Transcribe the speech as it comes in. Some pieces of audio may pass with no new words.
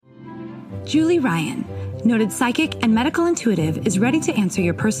Julie Ryan, noted psychic and medical intuitive, is ready to answer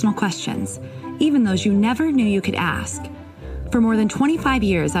your personal questions, even those you never knew you could ask. For more than 25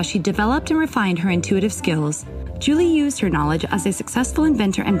 years, as she developed and refined her intuitive skills, Julie used her knowledge as a successful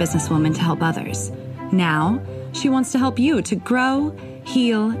inventor and businesswoman to help others. Now, she wants to help you to grow,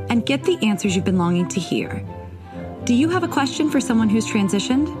 heal, and get the answers you've been longing to hear. Do you have a question for someone who's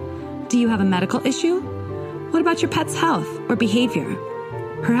transitioned? Do you have a medical issue? What about your pet's health or behavior?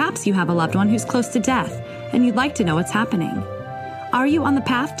 Perhaps you have a loved one who's close to death and you'd like to know what's happening. Are you on the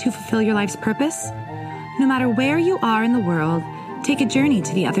path to fulfill your life's purpose? No matter where you are in the world, take a journey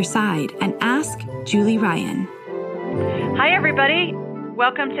to the other side and ask Julie Ryan. Hi, everybody.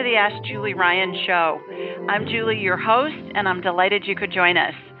 Welcome to the Ask Julie Ryan show. I'm Julie, your host, and I'm delighted you could join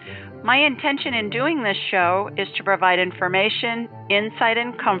us. My intention in doing this show is to provide information, insight,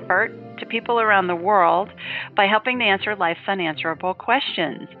 and comfort to people around the world by helping to answer life's unanswerable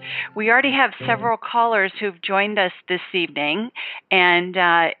questions. We already have several callers who've joined us this evening, and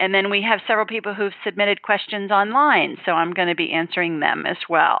then we have several people who've submitted questions online, so I'm going to be answering them as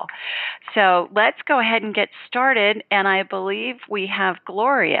well. So let's go ahead and get started, and I believe we have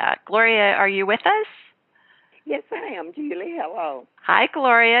Gloria. Gloria, are you with us? Yes, I am, Julie. Hello. Hi,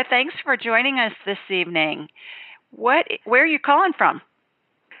 Gloria. Thanks for joining us this evening. Where are you calling from?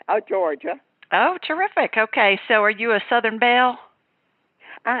 Oh, Georgia. Oh, terrific. Okay, so are you a Southern Belle?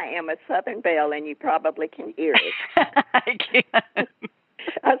 I am a Southern Belle, and you probably can hear it. I can.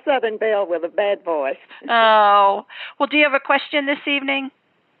 A Southern Belle with a bad voice. Oh, well, do you have a question this evening?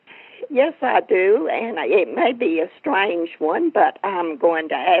 Yes, I do, and it may be a strange one, but I'm going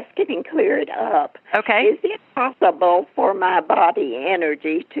to ask it and clear it up. Okay. Is it possible for my body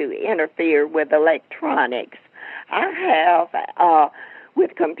energy to interfere with electronics? I have,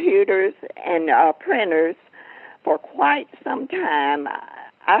 with computers and printers for quite some time,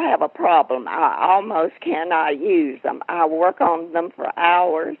 I have a problem. I almost cannot use them. I work on them for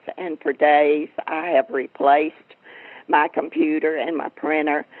hours and for days. I have replaced my computer and my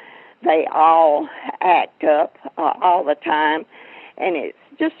printer. They all act up all the time, and it's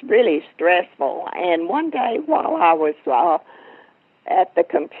just really stressful. And one day while I was at the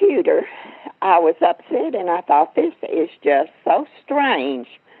computer, I was upset, and I thought, this is just so strange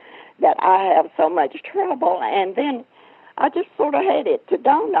that I have so much trouble. And then I just sort of had it to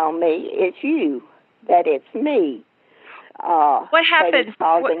dawn on me, it's you, that it's me. What happens?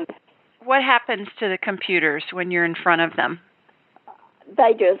 What happens to the computers when you're in front of them?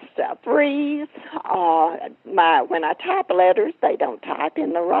 They just freeze. When I type letters, they don't type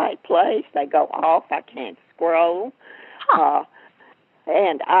in the right place. They go off. I can't scroll. Huh.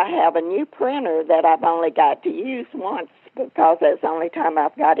 And I have a new printer that I've only got to use once because that's the only time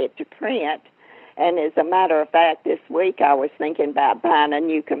I've got it to print. And as a matter of fact, this week I was thinking about buying a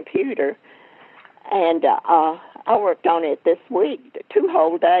new computer. And I worked on it this week, 2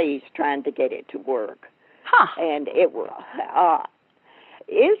 whole days trying to get it to work. Huh. And it was...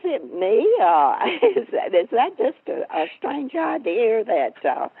 is it me? Is that just a strange idea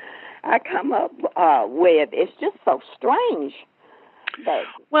that I come up with? It's just so strange.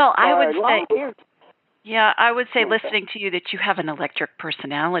 Well, I would say, yeah, I would say listening to you that you have an electric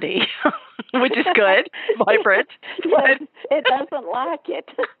personality, which is good, vibrant. Well, it doesn't like it.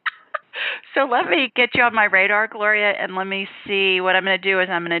 So let me get you on my radar, Gloria, and let me see. What I'm going to do is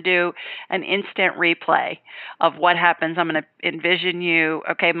I'm going to do an instant replay of what happens. I'm going to envision you.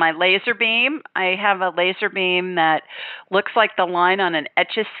 Okay, my laser beam. I have a laser beam that looks like the line on an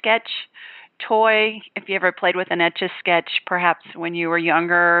Etch-a-Sketch toy. If you ever played with an Etch-a-Sketch, perhaps when you were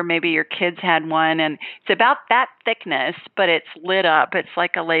younger, maybe your kids had one, and it's about that thickness, but it's lit up. It's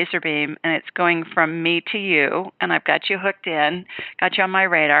like a laser beam, and it's going from me to you, and I've got you hooked in, got you on my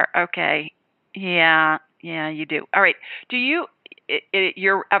radar. Okay. Yeah, you do. All right.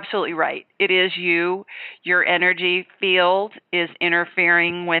 You're absolutely right. It is you. Your energy field is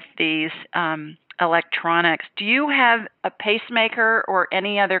interfering with these electronics. Do you have a pacemaker or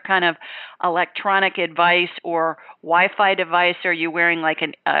any other kind of electronic device or Wi-Fi device? Are you wearing like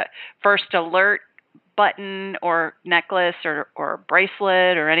a first alert button or necklace or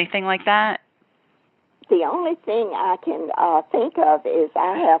bracelet or anything like that? The only thing I can think of is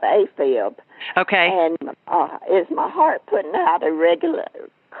I have AFib. Okay. And is my heart putting out a regular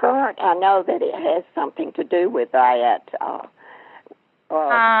current? I know that it has something to do with that.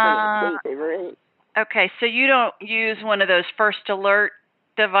 Okay, so you don't use one of those first alert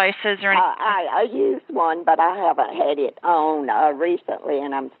devices or anything? I use one, but I haven't had it on recently,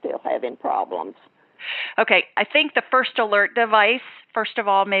 and I'm still having problems. Okay, I think the first alert device, first of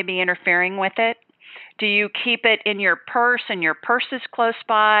all, may be interfering with it. Do you keep it in your purse, and your purse is close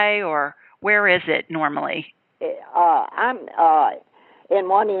by, or Where is it normally? I'm in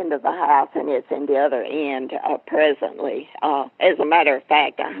one end of the house, and it's in the other end presently. As a matter of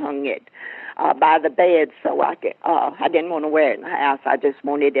fact, I hung it by the bed so I didn't want to wear it in the house. I just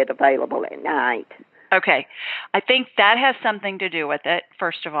wanted it available at night. Okay. I think that has something to do with it,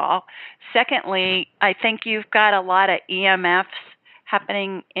 first of all. Secondly, I think you've got a lot of EMFs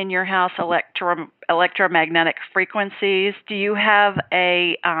happening in your house, electromagnetic frequencies. Do you have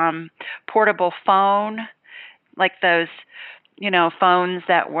a portable phone, like those, phones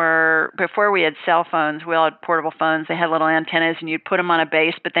that were, before we had cell phones, we all had portable phones. They had little antennas, and you'd put them on a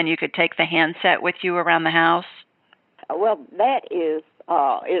base, but then you could take the handset with you around the house? Well, that is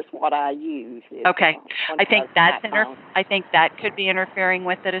what I use. Okay. I think I think that could be interfering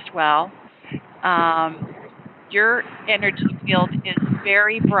with it as well. Your energy field is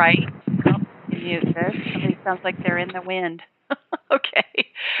very bright. Oh, mute this. Somebody sounds like they're in the wind. Okay.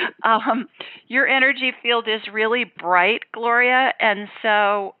 Your energy field is really bright, Gloria, and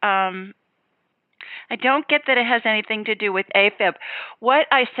so I don't get that it has anything to do with AFib. What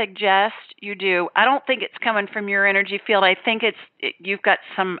I suggest you do, I don't think it's coming from your energy field. I think you've got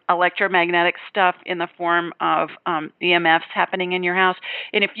some electromagnetic stuff in the form of EMFs happening in your house.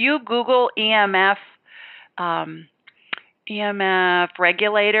 And if you Google EMF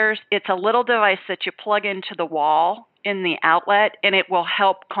regulators, it's a little device that you plug into the wall in the outlet, and it will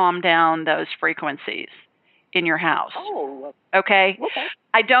help calm down those frequencies in your house. Oh, okay.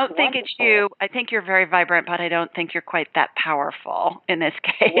 I don't think wonderful. It's you. I think you're very vibrant, but I don't think you're quite that powerful in this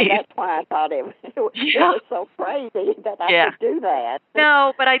case. Well, that's why I thought it was so crazy that I could do that.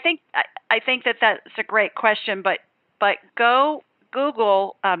 No, but I think that that's a great question. But go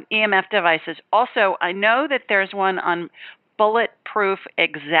Google EMF devices. Also, I know that there's one on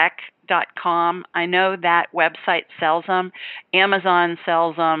bulletproofexec.com. I know that website sells them. Amazon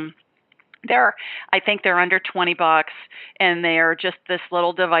sells them. I think they're under $20, and they are just this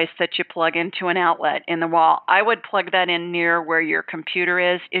little device that you plug into an outlet in the wall. I would plug that in near where your computer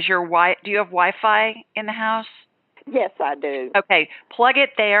is. Do you have Wi-Fi in the house? Yes, I do. Okay, plug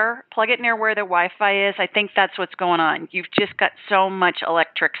it there. Plug it near where the Wi-Fi is. I think that's what's going on. You've just got so much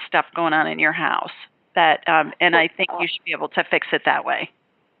electric stuff going on in your house that, and I think you should be able to fix it that way.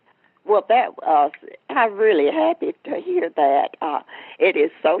 Well, I'm really happy to hear that. It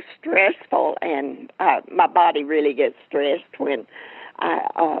is so stressful, and my body really gets stressed when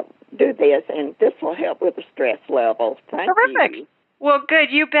I do this, and this will help with the stress levels. Thank Terrific. you. Well,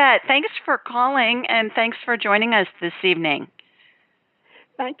 good. You bet. Thanks for calling, and thanks for joining us this evening.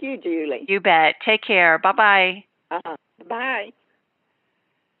 Thank you, Julie. You bet. Take care. Bye-bye. Bye.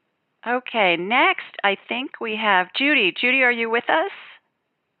 Okay, next, I think we have Judy. Judy, are you with us?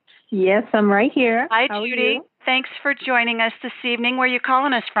 Yes, I'm right here. Hi, How Judy. are you? Thanks for joining us this evening. Where are you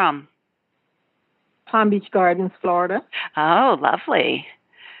calling us from? Palm Beach Gardens, Florida. Oh, lovely.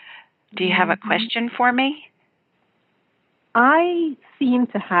 Do you have a question for me? I seem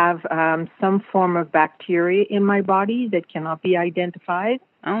to have some form of bacteria in my body that cannot be identified.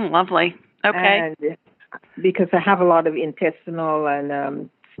 Oh, lovely. Okay. And because I have a lot of intestinal and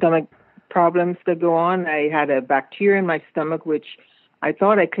stomach problems that go on, I had a bacteria in my stomach, which I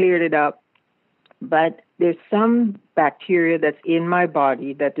thought I cleared it up, but there's some bacteria that's in my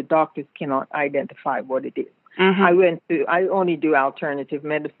body that the doctors cannot identify what it is. Mm-hmm. I only do alternative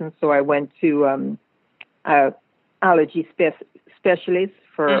medicine, so I went to allergy specialist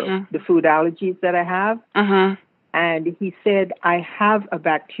for the food allergies that I have. And he said, I have a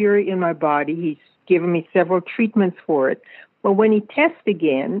bacteria in my body. He's given me several treatments for it. But when he tests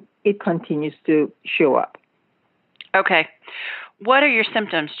again, it continues to show up. Okay. What are your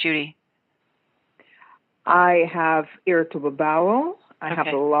symptoms, Judy? I have irritable bowel. I have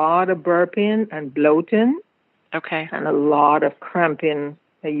a lot of burping and bloating. Okay. And a lot of cramping.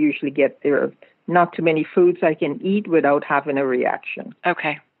 I usually get there. Not too many foods I can eat without having a reaction.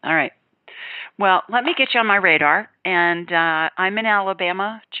 Okay. All right. Well, let me get you on my radar. And I'm in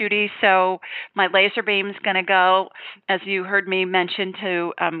Alabama, Judy, so my laser beam's going to go, as you heard me mention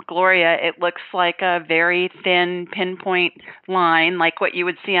to Gloria, it looks like a very thin pinpoint line, like what you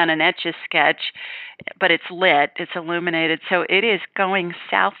would see on an Etch-a-Sketch, but it's lit, it's illuminated. So it is going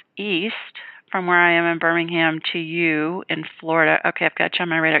southeast from where I am in Birmingham to you in Florida. Okay, I've got you on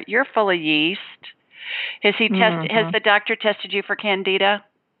my radar. You're full of yeast. Has the doctor tested you for Candida?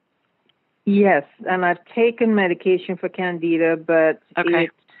 Yes, and I've taken medication for Candida, but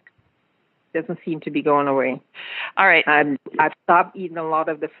it doesn't seem to be going away. All right. I've stopped eating a lot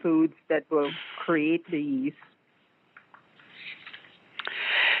of the foods that will create the yeast.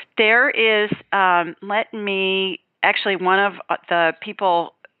 There is, one of the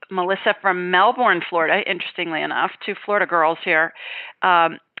people Melissa from Melbourne, Florida, interestingly enough, two Florida girls here.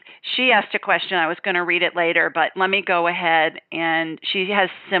 She asked a question. I was going to read it later, but let me go ahead. And she has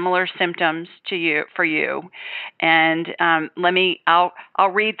similar symptoms to you, and I'll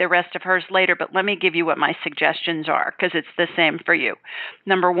read the rest of hers later. But let me give you what my suggestions are, because it's the same for you.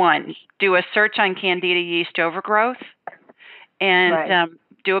 Number one, do a search on Candida yeast overgrowth, and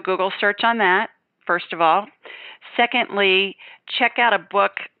do a Google search on that. First of all. Secondly, check out a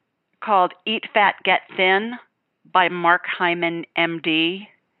book called Eat Fat, Get Thin by Mark Hyman, MD.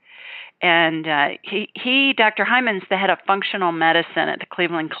 And Dr. Hyman's the head of functional medicine at the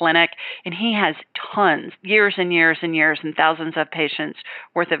Cleveland Clinic, and he has tons, years and years and years, and thousands of patients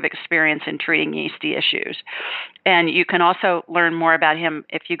worth of experience in treating yeasty issues. And you can also learn more about him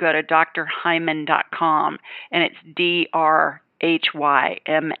if you go to drhyman.com, and it's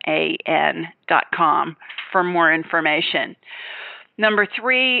drhyman.com for more information. Number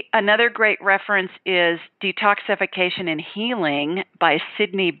three, another great reference is Detoxification and Healing by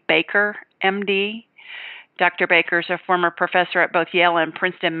Sidney Baker, MD. Dr. Baker is a former professor at both Yale and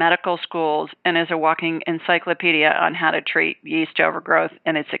Princeton medical schools and is a walking encyclopedia on how to treat yeast overgrowth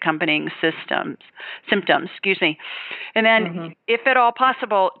and its accompanying symptoms. And then, if at all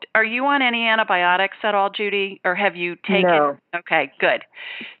possible, are you on any antibiotics at all, Judy, or have you taken? No. Okay, good.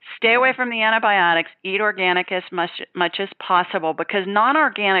 Stay away from the antibiotics. Eat organic as much as possible, because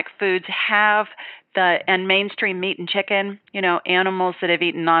non-organic foods have and mainstream meat and chicken, animals that have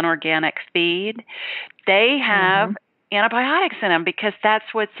eaten non-organic feed, they have antibiotics in them, because that's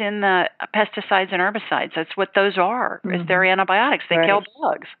what's in the pesticides and herbicides. That's what those are, is they're antibiotics. They kill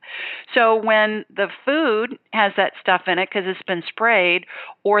bugs. So when the food has that stuff in it because it's been sprayed,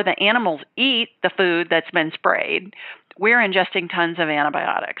 or the animals eat the food that's been sprayed, we're ingesting tons of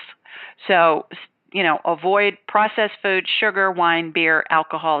antibiotics. So, avoid processed food, sugar, wine, beer,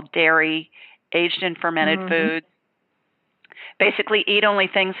 alcohol, dairy, aged and fermented foods. Basically, eat only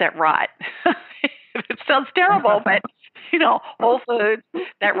things that rot. It sounds terrible, but, whole foods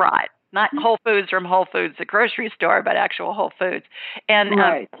that rot. Not Whole Foods from Whole Foods, the grocery store, but actual whole foods. And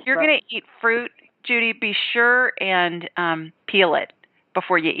if you're going to eat fruit, Judy, be sure and peel it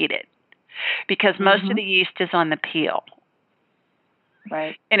before you eat it, because most of the yeast is on the peel.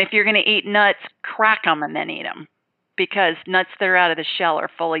 Right. And if you're going to eat nuts, crack them and then eat them, because nuts that are out of the shell are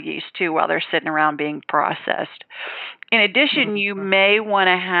full of yeast too while they're sitting around being processed. In addition, you may want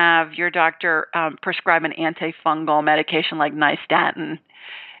to have your doctor prescribe an antifungal medication like nystatin,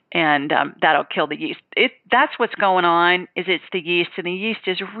 and that'll kill the yeast. That's what's going on, is it's the yeast, and the yeast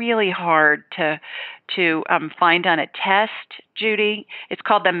is really hard to find on a test, Judy. It's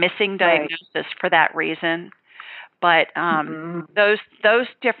called the missing diagnosis for that reason. But those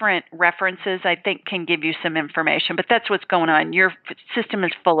different references, I think, can give you some information. But that's what's going on. Your system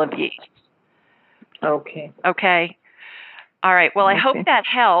is full of yeast. Okay. Okay. All right. Well, I hope that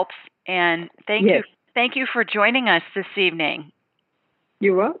helps. And thank you for joining us this evening.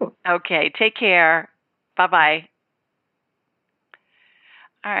 You're welcome. Okay. Take care. Bye-bye.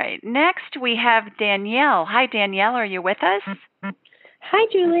 All right. Next, we have Danielle. Hi, Danielle. Are you with us? Hi,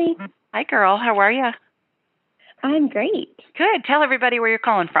 Julie. Hi, girl. How are you? I'm great. Good. Tell everybody where you're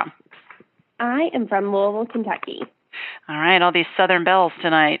calling from. I am from Louisville, Kentucky. All right. All these Southern bells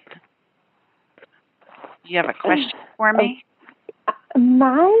tonight. Do you have a question for me?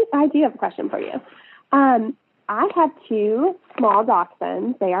 I do have a question for you. I have two small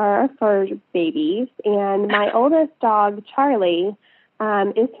dachshunds. They are fur babies, and my oldest dog, Charlie,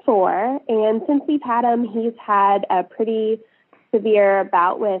 is 4. And since we've had him, he's had a pretty severe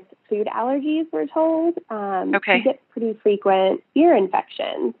bout with food allergies, we're told. He gets pretty frequent ear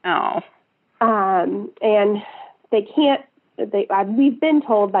infections. Oh. And they can't, we've been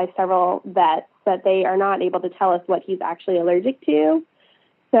told by several vets that they are not able to tell us what he's actually allergic to.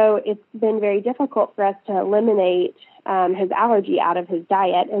 So it's been very difficult for us to eliminate his allergy out of his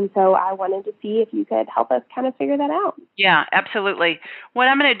diet. And so I wanted to see if you could help us kind of figure that out. Yeah, absolutely. What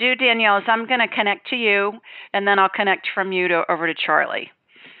I'm going to do, Danielle, is I'm going to connect to you, and then I'll connect from you over to Charlie.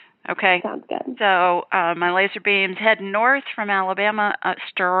 Okay? Sounds good. So my laser beams head north from Alabama,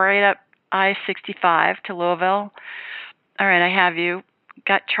 straight up I-65 to Louisville. All right, I have you.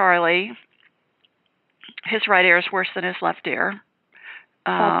 Got Charlie. His right ear is worse than his left ear.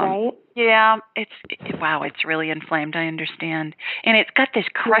 That's right. Yeah, it's really inflamed, I understand. And it's got this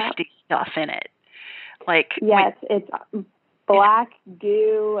crusty stuff in it. Yes, it's black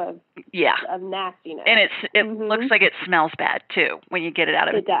goo of nastiness. And it looks like it smells bad too when you get it out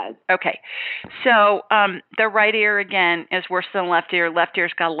of it. It does. Okay. So the right ear again is worse than the left ear. Left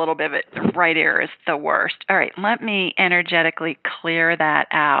ear's got a little bit of it. The right ear is the worst. All right, let me energetically clear that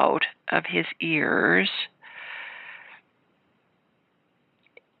out of his ears.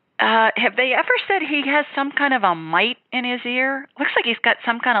 Have they ever said he has some kind of a mite in his ear? Looks like he's got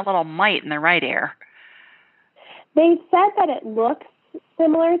some kind of little mite in the right ear. They said that it looks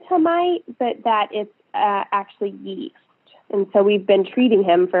similar to mite, but that it's actually yeast. And so we've been treating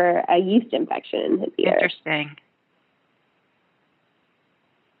him for a yeast infection in his ear. Interesting.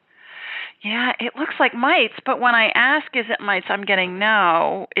 Yeah, it looks like mites, but when I ask, is it mites, I'm getting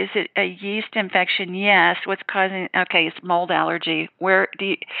no. Is it a yeast infection? Yes. What's causing? Okay, it's mold allergy. Where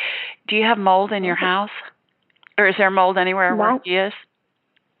do you have mold in your house, or is there mold anywhere where he is?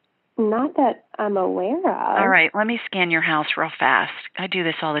 Not that I'm aware of. All right, let me scan your house real fast. I do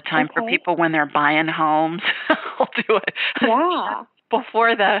this all the time for people when they're buying homes. I'll do it. Yeah.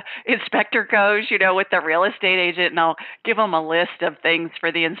 Before the inspector goes, with the real estate agent, and I'll give them a list of things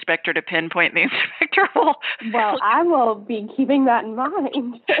for the inspector to pinpoint. The inspector will... Well, I will be keeping that in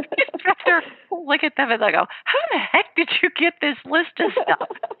mind. The inspector will look at them and they'll go, how the heck did you get this list of stuff?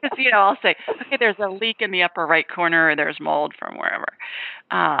 Because, I'll say, okay, there's a leak in the upper right corner, or there's mold from wherever.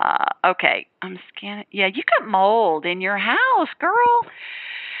 Okay, I'm scanning. Yeah, you got mold in your house, girl.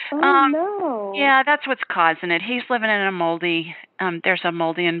 Oh, no. Yeah, that's what's causing it. He's living in a moldy, there's a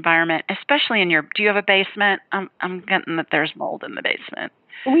moldy environment, especially in do you have a basement? I'm getting that there's mold in the basement.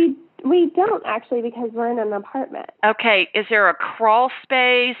 We don't actually, because we're in an apartment. Okay, is there a crawl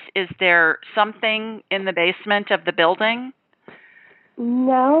space? Is there something in the basement of the building?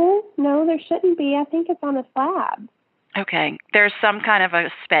 No, there shouldn't be. I think it's on a slab. Okay, there's some kind of a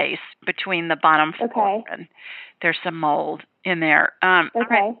space between the bottom floor and there's some mold in there. All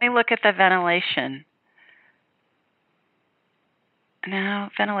right, let me look at the ventilation. No,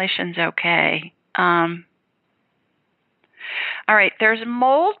 ventilation's okay. All right, there's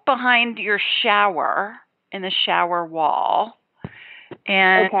mold behind your shower, in the shower wall.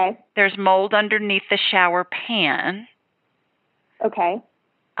 And there's mold underneath the shower pan. Okay.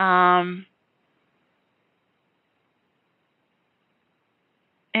 And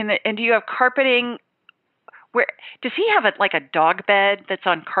do you have carpeting? Where does he have like a dog bed that's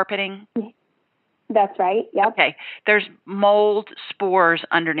on carpeting? That's right. Yep. Okay. There's mold spores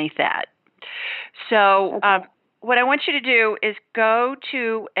underneath that. So what I want you to do is go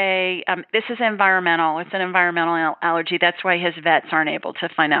to this is environmental. It's an environmental allergy. That's why his vets aren't able to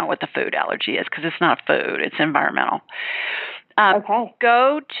find out what the food allergy is, because it's not food. It's environmental.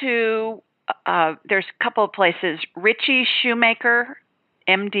 Go to, there's a couple of places,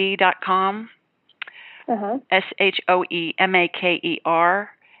 RichieShoemakerMD.com. SHOEMAKER.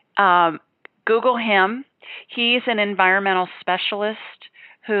 Google him. He's an environmental specialist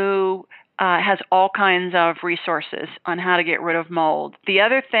who has all kinds of resources on how to get rid of mold. The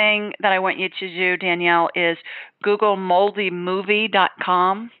other thing that I want you to do, Danielle, is Google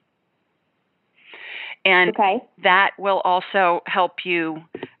moldymovie.com. And that will also help you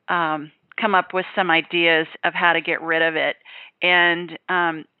come up with some ideas of how to get rid of it. And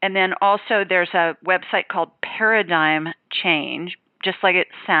then also there's a website called Paradigm Change, just like it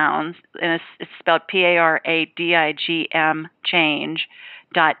sounds, and it's spelled PARADIGM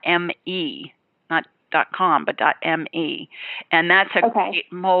change.me, not .com, but .me. And that's a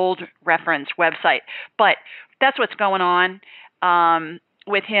great mold reference website. But that's what's going on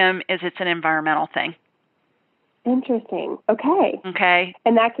with him, is it's an environmental thing. Interesting. Okay.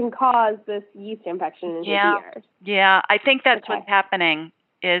 And that can cause this yeast infection in his ears. Yeah, I think that's what's happening.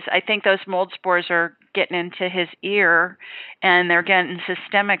 Is I think those mold spores are getting into his ear, and they're getting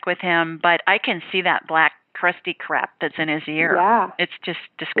systemic with him. But I can see that black crusty crap that's in his ear. Yeah. It's just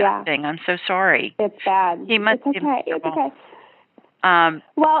disgusting. I'm so sorry. It's bad. He must It's okay. Well, and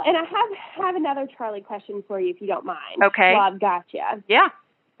I have another Charlie question for you, if you don't mind. Okay. Well, I've got you. Yeah.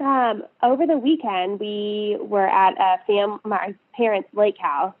 Over the weekend, we were at my parents' lake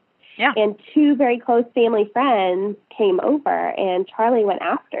house. Yeah. And two very close family friends came over, and Charlie went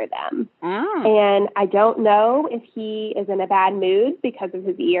after them. And I don't know if he is in a bad mood because of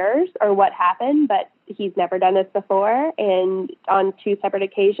his ears or what happened, but he's never done this before. And on two separate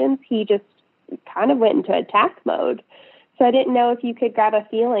occasions, he just kind of went into attack mode. So I didn't know if you could grab a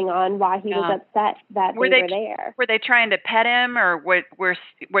feeling on why he was upset that they were there. Were they trying to pet him, or were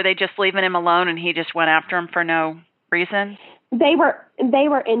they just leaving him alone and he just went after him for no reason? They were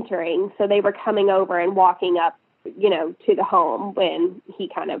entering, so they were coming over and walking up, to the home when he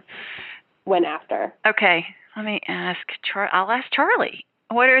kind of went after. Okay. Let me ask. I'll ask Charlie.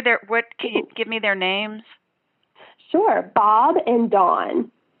 What can you give me their names? Sure, Bob and Dawn.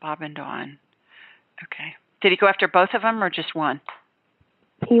 Bob and Dawn. Okay. Did he go after both of them or just one?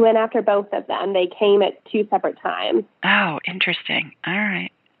 He went after both of them. They came at 2 separate times. Oh, interesting. All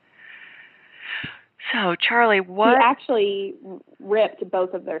right. So, Charlie, what? He actually ripped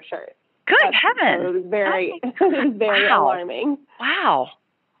both of their shirts. Good heavens! So it was very alarming. Wow.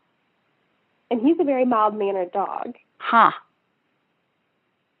 And he's a very mild-mannered dog. Huh.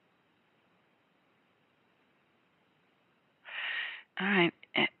 All right.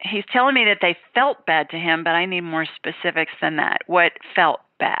 He's telling me that they felt bad to him, but I need more specifics than that. What felt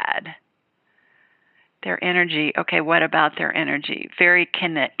bad? Their energy. Okay, what about their energy? Very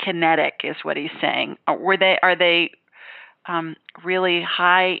kinetic is what he's saying. Are they really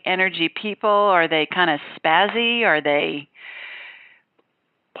high energy people? Are they kind of spazzy? Are they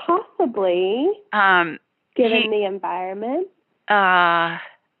possibly given the environment?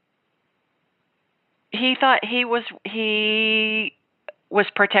 He thought he was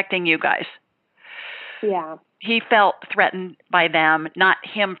protecting you guys. Yeah. He felt threatened by them, not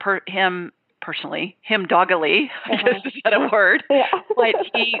him personally, him doggily. Is that a word? Yeah. But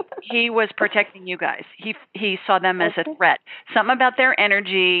he was protecting you guys. He saw them as a threat. Something about their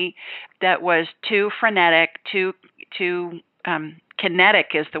energy that was too frenetic, too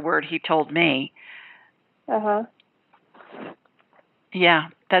kinetic is the word he told me. Uh-huh. Yeah,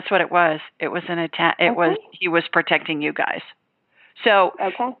 that's what it was. It was an attack. He was protecting you guys. So,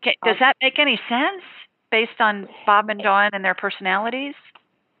 does that make any sense based on Bob and Dawn and their personalities?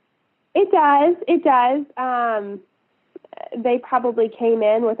 It does. They probably came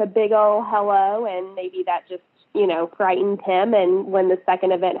in with a big old hello, and maybe that just, frightened him. And when the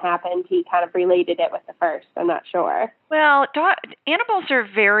second event happened, he kind of related it with the first. I'm not sure. Well, animals are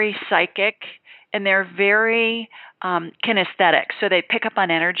very psychic, and they're very kinesthetic. So they pick up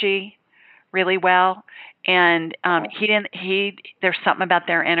on energy really well. And there's something about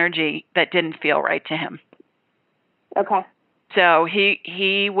their energy that didn't feel right to him. Okay. So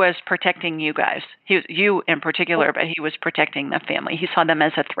he was protecting you guys. You in particular, but he was protecting the family. He saw them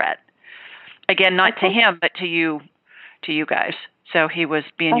as a threat. Again, not to him, but to you guys. So he was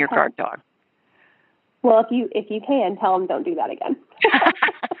being your guard dog. Well, if you can, tell him don't do that again.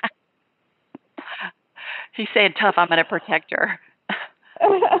 He's saying, tough, I'm going to protect her.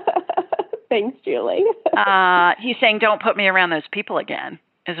 Thanks, Julie. He's saying, don't put me around those people again,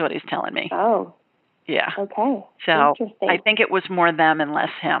 is what he's telling me. Oh. Yeah. Okay. So I think it was more them and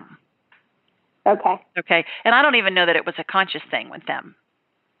less him. Okay. Okay. And I don't even know that it was a conscious thing with them.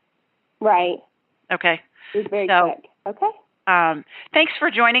 Right. Okay. It was very quick. Okay. Thanks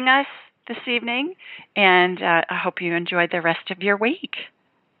for joining us this evening, and I hope you enjoyed the rest of your week.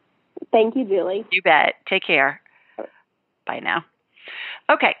 Thank you, Julie. You bet. Take care. Bye now.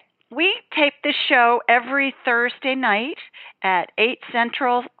 Okay. We tape this show every Thursday night at 8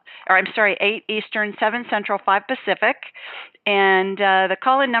 Eastern, 7 Central, 5 Pacific. And the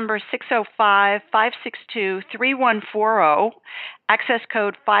call-in number is 605-562-3140, access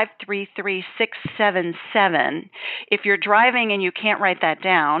code 533677. If you're driving and you can't write that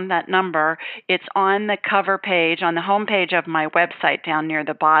down, that number, it's on the cover page, on the home page of my website down near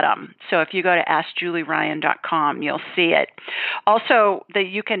the bottom. So if you go to AskJulieRyan.com, you'll see it. Also,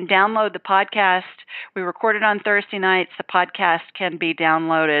 you can download the podcast. We record it on Thursday nights. The podcast can be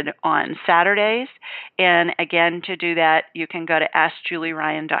downloaded on Saturdays. And again, to do that, you can go to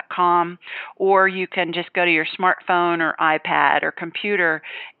AskJulieRyan.com, or you can just go to your smartphone or iPad or computer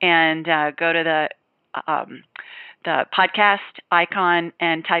and go to the podcast icon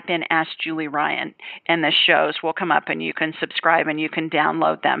and type in Ask Julie Ryan, and the shows will come up and you can subscribe and you can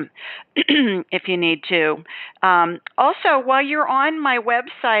download them if you need to. Also, while you're on my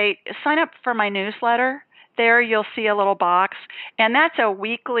website, sign up for my newsletter. There you'll see a little box, and that's a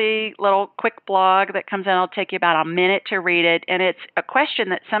weekly little quick blog that comes in. It'll take you about a minute to read it, and it's a question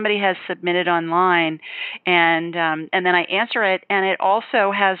that somebody has submitted online, and then I answer it, and it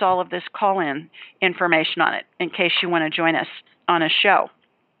also has all of this call-in information on it in case you want to join us on a show.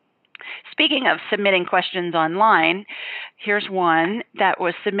 Speaking of submitting questions online, here's one that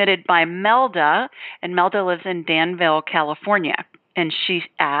was submitted by Melda, and Melda lives in Danville, California. And she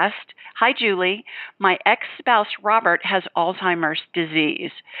asked, "Hi, Julie. My ex-spouse, Robert, has Alzheimer's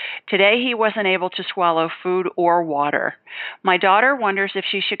disease. Today, he wasn't able to swallow food or water. My daughter wonders if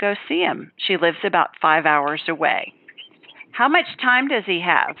she should go see him. She lives about 5 hours away. How much time does he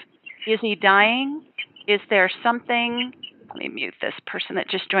have? Is he dying? Is there something Let me mute this person that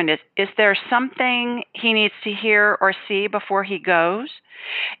just joined us. Is there something he needs to hear or see before he goes?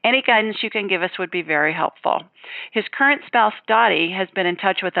 Any guidance you can give us would be very helpful. His current spouse, Dottie, has been in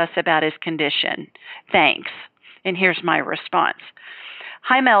touch with us about his condition. Thanks. And here's my response.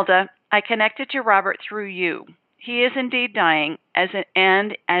 Hi, Melda. I connected to Robert through you. He is indeed dying as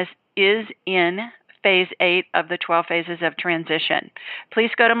is in Phase 8 of the 12 phases of transition.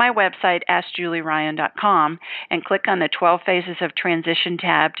 Please go to my website, AskJulieRyan.com, and click on the 12 phases of transition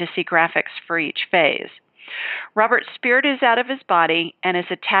tab to see graphics for each phase. Robert's spirit is out of his body and is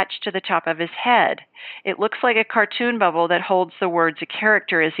attached to the top of his head. It looks like a cartoon bubble that holds the words a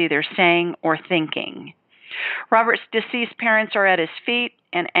character is either saying or thinking. Robert's deceased parents are at his feet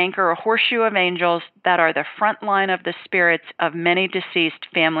and anchor a horseshoe of angels that are the front line of the spirits of many deceased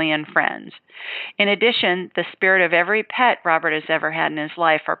family and friends. In addition, the spirit of every pet Robert has ever had in his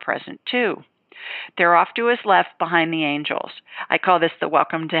life are present too. They're off to his left behind the angels. I call this the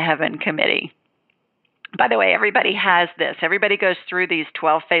Welcome to Heaven Committee. By the way, everybody has this. Everybody goes through these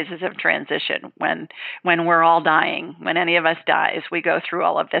 12 phases of transition. When we're all dying, when any of us dies, we go through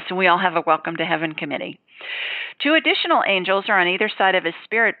all of this, and we all have a Welcome to Heaven committee. 2 additional angels are on either side of his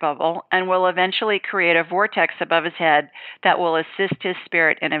spirit bubble and will eventually create a vortex above his head that will assist his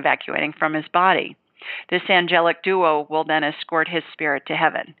spirit in evacuating from his body. This angelic duo will then escort his spirit to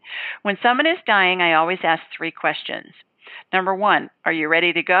heaven. When someone is dying, I always ask 3 questions. Number 1, are you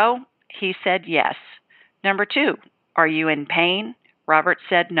ready to go? He said yes. Number 2, are you in pain? Robert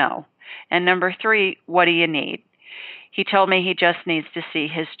said no. And number 3, what do you need? He told me he just needs to see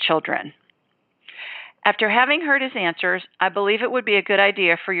his children. After having heard his answers, I believe it would be a good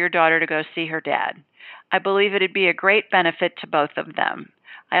idea for your daughter to go see her dad. I believe it would be a great benefit to both of them.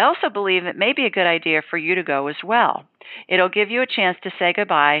 I also believe it may be a good idea for you to go as well. It'll give you a chance to say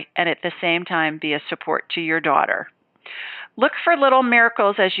goodbye and at the same time be a support to your daughter. Look for little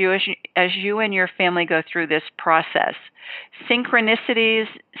miracles as you and your family go through this process. Synchronicities,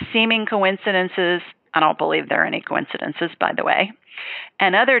 seeming coincidences, I don't believe there are any coincidences, by the way,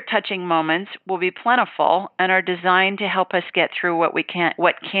 and other touching moments will be plentiful and are designed to help us get through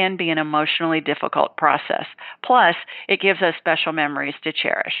what can be an emotionally difficult process. Plus, it gives us special memories to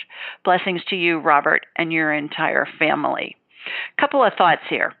cherish. Blessings to you, Robert, and your entire family. Couple of thoughts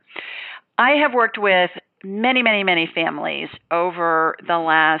here. I have worked with many, many, many families over the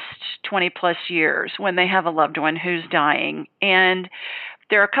last 20 plus years when they have a loved one who's dying. And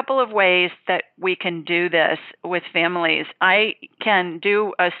there are a couple of ways that we can do this with families. I can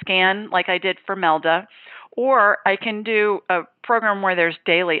do a scan like I did for Melda, or I can do a program where there's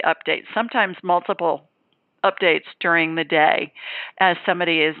daily updates, sometimes multiple updates during the day as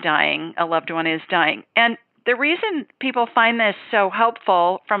somebody is dying, a loved one is dying. And the reason people find this so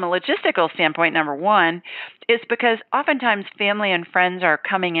helpful from a logistical standpoint, number 1, is because oftentimes family and friends are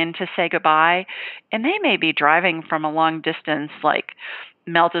coming in to say goodbye, and they may be driving from a long distance, like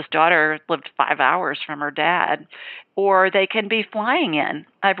Melda's daughter lived 5 hours from her dad, or they can be flying in.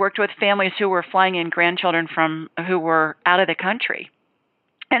 I've worked with families who were flying in grandchildren who were out of the country.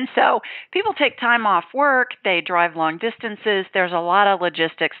 And so people take time off work, they drive long distances. There's a lot of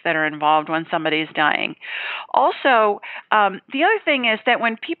logistics that are involved when somebody's dying. Also, the other thing is that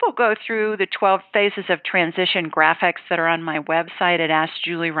when people go through the 12 phases of transition graphics that are on my website at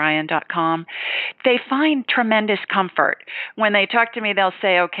AskJulieRyan.com, they find tremendous comfort. When they talk to me, they'll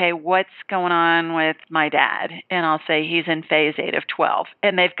say, okay, what's going on with my dad? And I'll say he's in phase 8 of 12.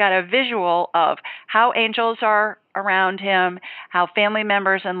 And they've got a visual of how angels are around him, how family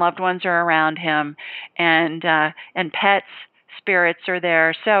members and loved ones are around him, and pets, spirits are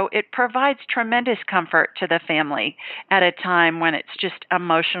there. So it provides tremendous comfort to the family at a time when it's just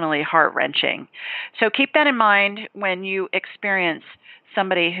emotionally heart-wrenching. So keep that in mind when you experience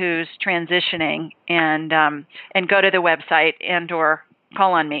somebody who's transitioning, and go to the website and or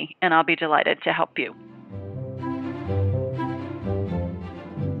call on me, and I'll be delighted to help you.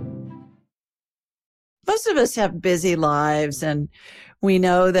 Most of us have busy lives, and we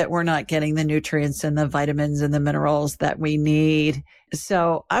know that we're not getting the nutrients and the vitamins and the minerals that we need.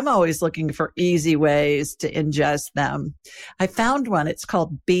 So I'm always looking for easy ways to ingest them. I found one. It's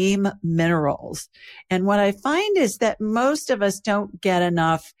called Beam Minerals. And what I find is that most of us don't get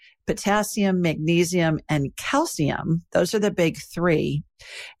enough potassium, magnesium, and calcium. Those are the big 3.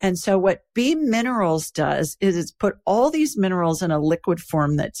 And so what Beam Minerals does is it's put all these minerals in a liquid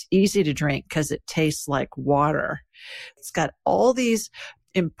form that's easy to drink because it tastes like water. It's got all these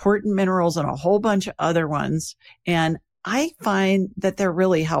important minerals and a whole bunch of other ones. And I find that they're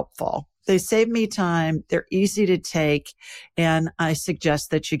really helpful. They save me time. They're easy to take. And I suggest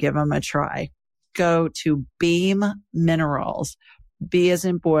that you give them a try. go to Beam Minerals, B as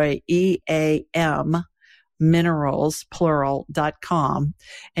in boy, EAM, minerals, plural.com,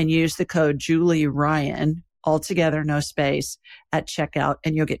 and use the code Julie Ryan, altogether, no space, at checkout,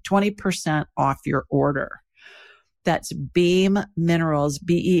 and you'll get 20% off your order. That's Beam Minerals,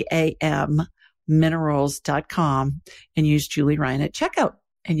 BEAM, minerals.com, and use Julie Ryan at checkout,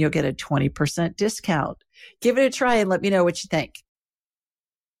 and you'll get a 20% discount. Give it a try and let me know what you think.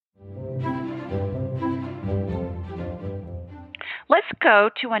 Let's go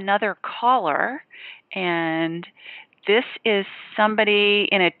to another caller, and this is somebody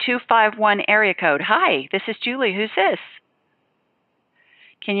in a 251 area code. Hi, this is Julie. Who's this?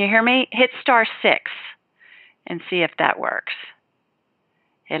 Can you hear me? Hit *6 and see if that works.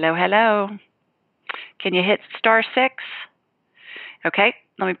 Hello, hello. Can you hit *6? Okay,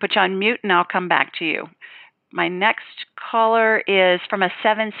 let me put you on mute and I'll come back to you. My next caller is from a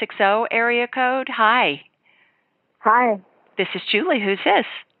 760 area code. Hi. Hi. This is Julie. Who's this?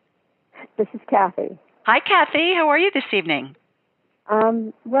 This is Kathy. Hi, Kathy. How are you this evening?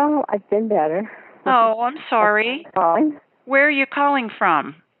 Well, I've been better. Oh, I'm sorry. Calling. Where are you calling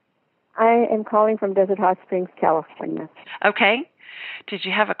from? I am calling from Desert Hot Springs, California. Okay. Did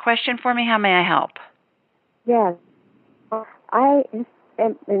you have a question for me? How may I help? Yes. I am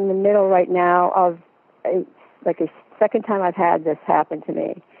in the middle right now of a second time I've had this happen to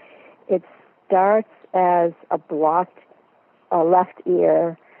me. It starts as a blocked left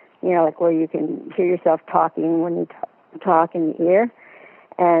ear, like where you can hear yourself talking when you talk in the ear.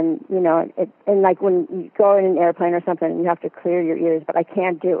 And, and like when you go in an airplane or something, you have to clear your ears, but I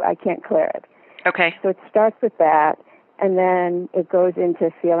can't clear it. Okay. So it starts with that, and then it goes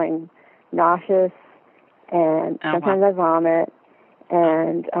into feeling nauseous, and sometimes I vomit,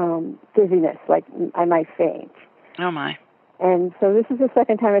 and dizziness, like I might faint. Oh, my. And so this is the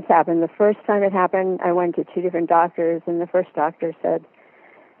second time it's happened. The first time it happened, I went to 2 different doctors, and the first doctor said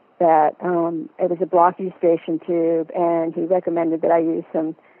that it was a blockage tube, and he recommended that I use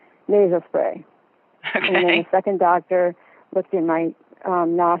some nasal spray. Okay. And then the second doctor looked in my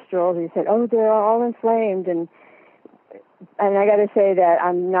nostrils, and he said, "Oh, they're all inflamed." And I got to say that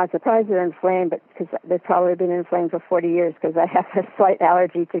I'm not surprised they're inflamed, but because they've probably been inflamed for 40 years, because I have a slight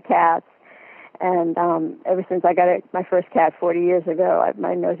allergy to cats. And ever since I got my first cat 40 years ago,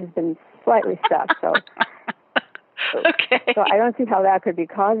 my nose has been slightly stuck. So. Okay. So I don't see how that could be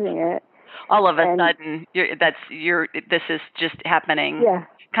causing it. All of a sudden, this is just happening. Yeah.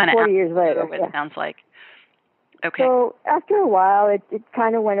 Kind of 40 years later. It sounds like. Okay. So after a while, it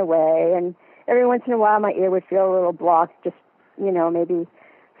kind of went away, and every once in a while, my ear would feel a little blocked, just maybe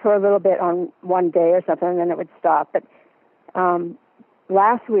for a little bit on one day or something, and then it would stop. But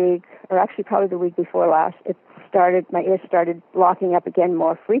last week, or actually probably the week before last, my ear started blocking up again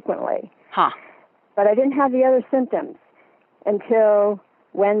more frequently. Huh. But I didn't have the other symptoms until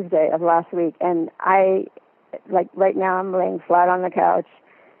Wednesday of last week. And right now I'm laying flat on the couch,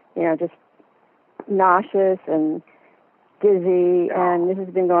 just nauseous and dizzy. And this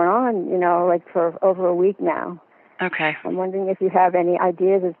has been going on, for over a week now. Okay. I'm wondering if you have any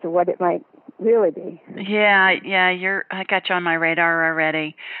ideas as to what it might really be. Yeah, I got you on my radar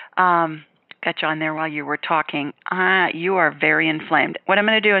already. Got you on there while you were talking. You are very inflamed. What I'm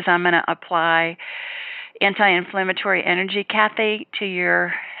going to do is I'm going to apply anti-inflammatory energy, Kathy, to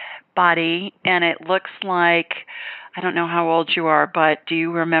your body. And it looks like, I don't know how old you are, but do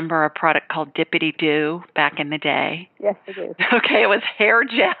you remember a product called Dippity Doo back in the day? Yes, I do. Okay, it was hair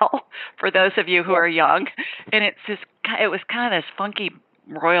gel for those of you who are young. And it was kind of this funky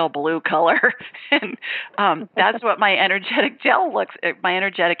royal blue color, and that's what my energetic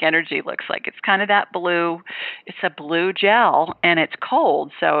energy looks like. It's kind of that blue. It's a blue gel, and it's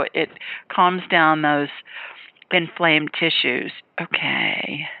cold, so it calms down those inflamed tissues.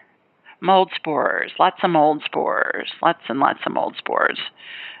 Okay. Mold spores, lots and lots of mold spores.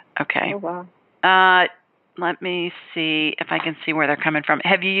 Okay. Oh, wow. Let me see if I can see where they're coming from.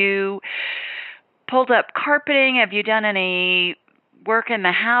 Have you pulled up carpeting? Have you done any work in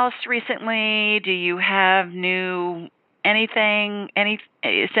the house recently? Do you have anything?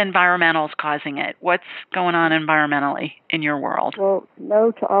 It's environmental's causing it. What's going on environmentally in your world? Well, no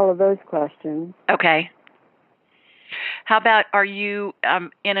to all of those questions. Okay. How about, are you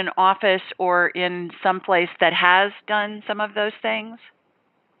in an office or in some place that has done some of those things?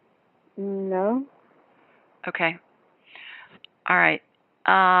 No. Okay. All right.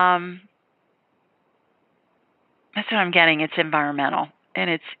 That's what I'm getting. It's environmental, and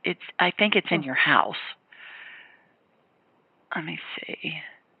it's. I think it's in your house. Let me see.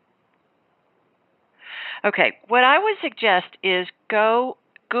 Okay, what I would suggest is go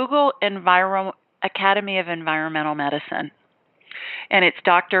Google Academy of Environmental Medicine. And it's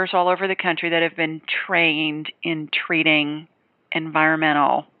doctors all over the country that have been trained in treating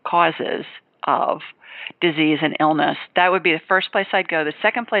environmental causes of disease and illness. That would be the first place I'd go. The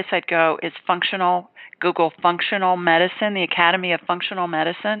second place I'd go is Google functional medicine, the Academy of Functional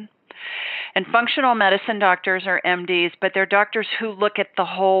Medicine. And functional medicine doctors are MDs, but they're doctors who look at the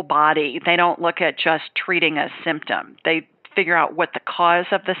whole body. They don't look at just treating a symptom. They figure out what the cause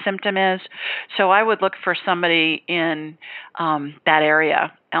of the symptom is. So I would look for somebody in that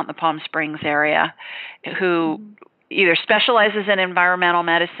area, out in the Palm Springs area, who either specializes in environmental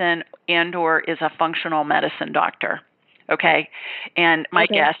medicine and or is a functional medicine doctor. Okay? And my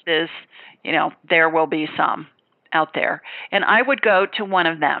guess is, there will be some out there. And I would go to one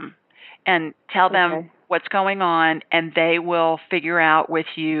of them and tell them what's going on, and they will figure out with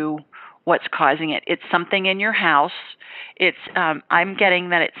you what's causing it. It's something in your house. It's I'm getting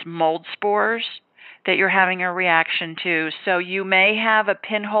that it's mold spores that you're having a reaction to. So you may have a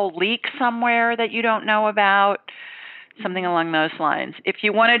pinhole leak somewhere that you don't know about, something along those lines. If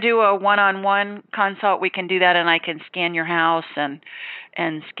you want to do a one-on-one consult, we can do that, and I can scan your house and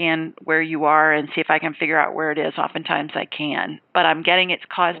scan where you are and see if I can figure out where it is. Oftentimes I can, but I'm getting it's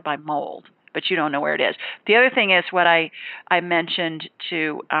caused by mold, but you don't know where it is. The other thing is what I mentioned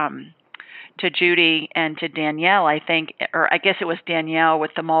to Judy and to Danielle, I think, or I guess it was Danielle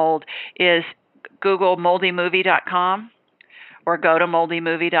with the mold, is Google moldymovie.com or go to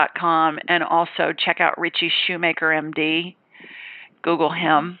moldymovie.com, and also check out Richie Shoemaker, MD. Google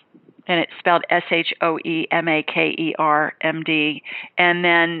him, and it's spelled Shoemaker, MD. And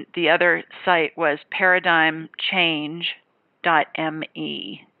then the other site was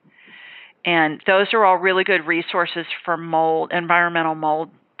paradigmchange.me. And those are all really good resources for mold, environmental mold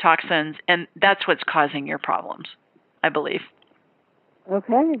toxins, and that's what's causing your problems, I believe.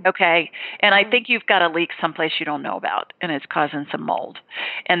 Okay. And I think you've got a leak someplace you don't know about, and it's causing some mold.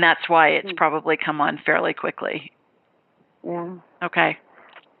 And that's why it's probably come on fairly quickly. Yeah. Okay.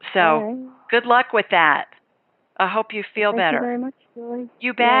 So good luck with that. I hope you feel better. Thank you very much, Julie.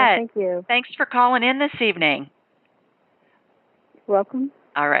 You bet. Yeah, thank you. Thanks for calling in this evening. Welcome.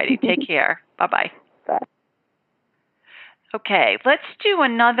 All righty. Take care. Bye-bye. Bye. Okay, let's do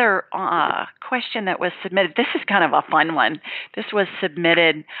another question that was submitted. This is kind of a fun one. This was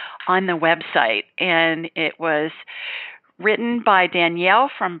submitted on the website, and it was written by Danielle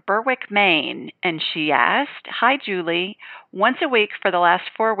from Berwick, Maine. And she asked, "Hi, Julie. Once a week for the last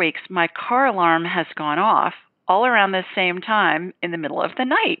 4 weeks, my car alarm has gone off all around the same time in the middle of the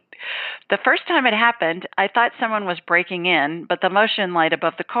night. The first time it happened, I thought someone was breaking in, but the motion light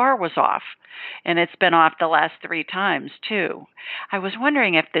above the car was off. And it's been off the last 3 times, too. I was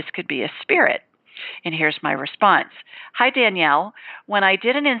wondering if this could be a spirit." And here's my response. "Hi, Danielle. When I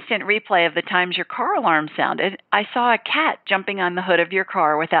did an instant replay of the times your car alarm sounded, I saw a cat jumping on the hood of your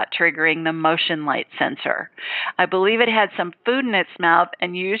car without triggering the motion light sensor. I believe it had some food in its mouth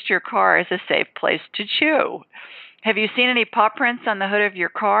and used your car as a safe place to chew. Have you seen any paw prints on the hood of your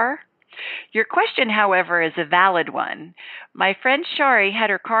car? Your question, however, is a valid one. My friend Shari had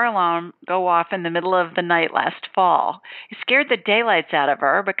her car alarm go off in the middle of the night last fall. It scared the daylights out of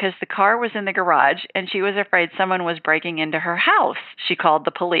her because the car was in the garage and she was afraid someone was breaking into her house. She called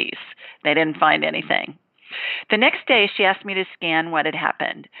the police. They didn't find anything. The next day, she asked me to scan what had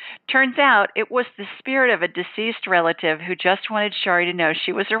happened. Turns out it was the spirit of a deceased relative who just wanted Shari to know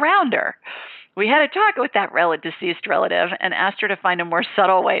she was around her. We had a talk with that deceased relative and asked her to find a more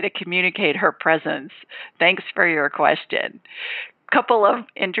subtle way to communicate her presence. Thanks for your question." Couple of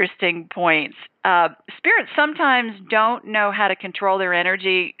interesting points. Spirits sometimes don't know how to control their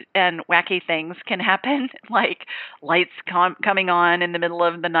energy, and wacky things can happen, like lights coming on in the middle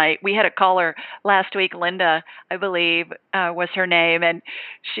of the night. We had a caller last week, Linda, I believe, was her name, and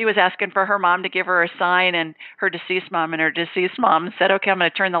she was asking for her mom to give her a sign, and her deceased mom said, "Okay, I'm going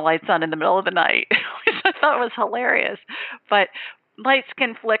to turn the lights on in the middle of the night," which I thought was hilarious. But lights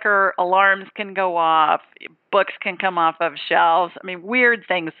can flicker, alarms can go off, books can come off of shelves. I mean, weird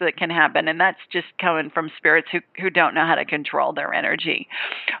things that can happen, and that's just coming from spirits who don't know how to control their energy.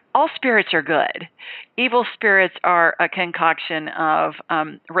 All spirits are good. Evil spirits are a concoction of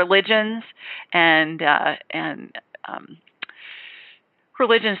religions and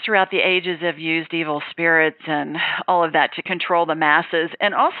religions throughout the ages have used evil spirits and all of that to control the masses.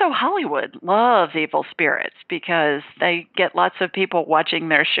 And also Hollywood loves evil spirits because they get lots of people watching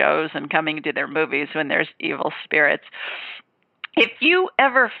their shows and coming to their movies when there's evil spirits. If you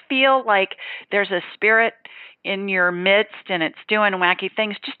ever feel like there's a spirit in your midst and it's doing wacky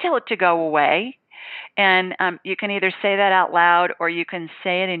things, just tell it to go away. And you can either say that out loud or you can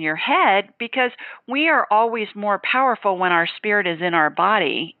say it in your head, because we are always more powerful when our spirit is in our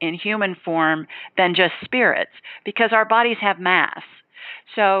body in human form than just spirits, because our bodies have mass.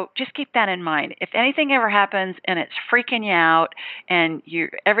 So just keep that in mind. If anything ever happens and it's freaking you out and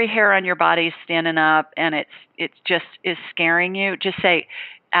every hair on your body is standing up and it just is scaring you, just say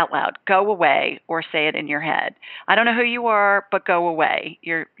out loud, go away, or say it in your head. I don't know who you are, but go away.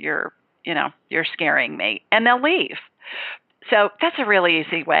 You're scaring me, and they'll leave. So that's a really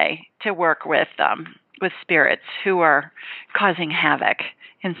easy way to work with spirits who are causing havoc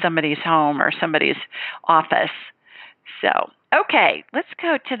in somebody's home or somebody's office. So, okay, let's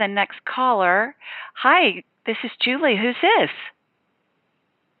go to the next caller. Hi, this is Julie. Who's this?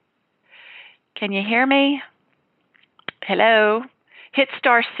 Can you hear me? Hello? Hit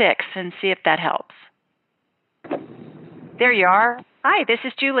 *6 and see if that helps. There you are. Hi, this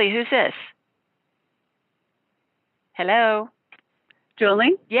is Julie. Who's this? Hello?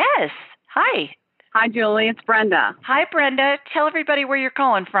 Julie? Yes. Hi. Hi, Julie. It's Brenda. Hi, Brenda. Tell everybody where you're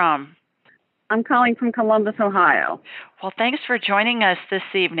calling from. I'm calling from Columbus, Ohio. Well, thanks for joining us this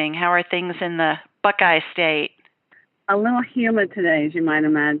evening. How are things in the Buckeye State? A little humid today, as you might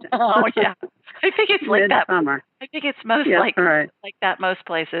imagine. Oh, yeah. I think it's like that. Midsummer. I think it's most like that most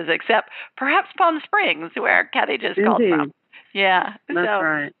places, except perhaps Palm Springs, where Kathy just called from. Yeah. That's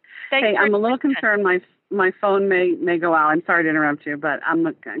right. Hey, I'm a little concerned my phone may go out. I'm sorry to interrupt you, but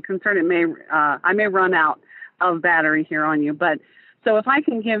I'm concerned I may run out of battery here on you. But so if I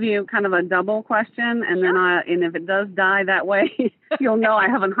can give you kind of a double question, and then and if it does die that way, you'll know I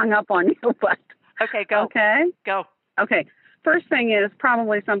haven't hung up on you. But okay, go. Okay, go. Okay. First thing is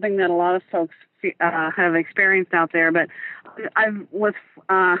probably something that a lot of folks have experienced out there, but it's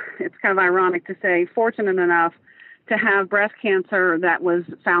kind of ironic to say, fortunate enough to have breast cancer that was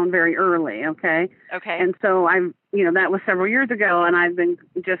found very early. Okay. Okay. And so that was several years ago, and I've been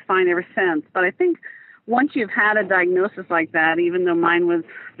just fine ever since. But I think once you've had a diagnosis like that, even though mine was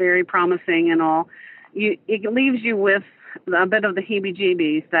very promising and all, it leaves you with a bit of the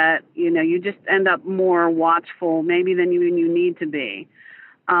heebie-jeebies that, you just end up more watchful maybe than you need to be.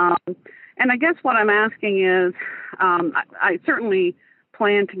 And I guess what I'm asking is, I certainly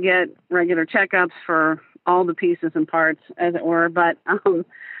plan to get regular checkups for all the pieces and parts, as it were, but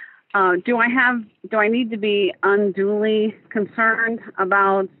do I need to be unduly concerned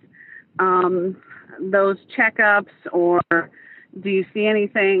about those checkups, or do you see any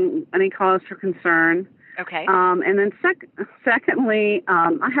cause for concern? Okay. And then secondly,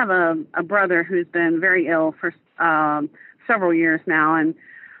 I have a brother who's been very ill for several years now, and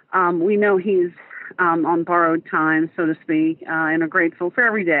we know he's on borrowed time, so to speak, and are grateful for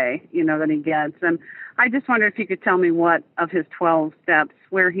every day, that he gets. And I just wonder if you could tell me what of his 12 steps,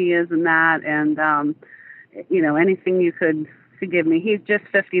 where he is in that, and, anything you could give me. He's just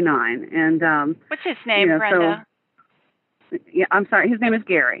 59. And what's his name, Brenda? Yeah, I'm sorry. His name is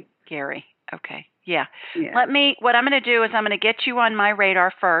Gary. Gary. Okay. Yeah. What I'm going to do is I'm going to get you on my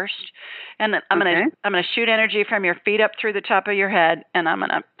radar first, and I'm going to shoot energy from your feet up through the top of your head, and I'm going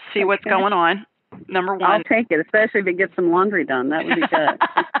to see what's going on. Number one. I'll take it, especially if it gets some laundry done. That would be good.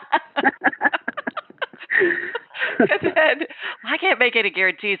 Then, I can't make any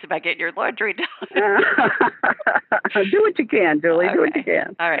guarantees about getting your laundry done. Do what you can, Julie. Okay. Do what you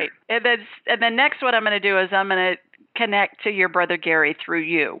can. All right. And then next, what I'm going to do is I'm going to connect to your brother Gary through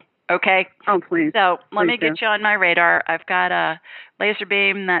you. Okay? Oh, please. So let me do. get you on my radar. I've got a laser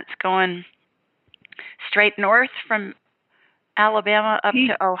beam that's going straight north from Alabama up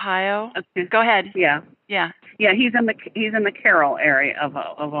to Ohio. Okay. Go ahead. Yeah. Yeah. Yeah, he's in the Carroll area of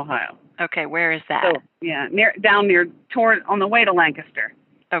Ohio. Okay, where is that? So, yeah, on the way to Lancaster.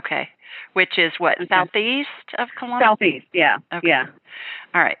 Okay. Which is what, southeast of Columbus? Southeast, yeah. Okay. Yeah.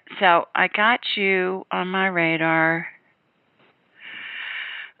 All right. So I got you on my radar.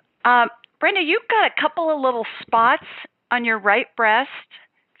 Brenda, you've got a couple of little spots on your right breast.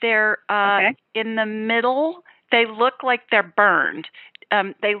 They're in the middle. They look like they're burned.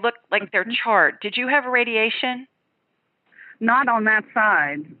 They look like they're charred. Did you have radiation? Not on that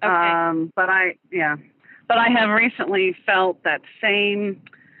side. Okay. But I have recently felt that same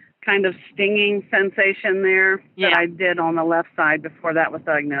kind of stinging sensation there that I did on the left side before that was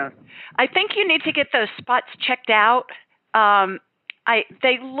diagnosed. I think you need to get those spots checked out.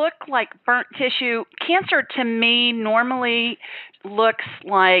 They look like burnt tissue. Cancer to me normally looks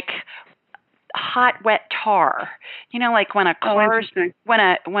like hot, wet tar. Like when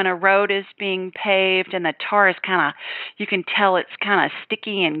when a road is being paved and the tar is you can tell it's kind of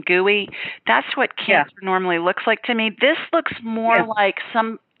sticky and gooey. That's what cancer normally looks like to me. This looks more like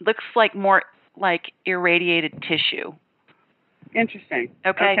more like irradiated tissue. Interesting.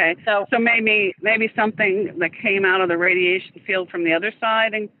 Okay. So maybe something that came out of the radiation field from the other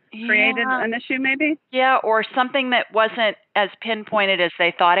side and created an issue, maybe? Yeah, or something that wasn't as pinpointed as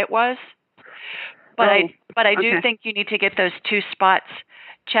they thought it was. But I do think you need to get those 2 spots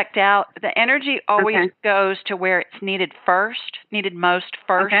checked out. The energy always goes to where it's needed most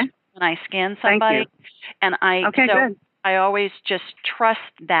first when I scan somebody. Thank you. And I always just trust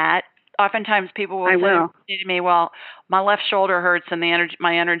that. Oftentimes people will say to me, well, my left shoulder hurts and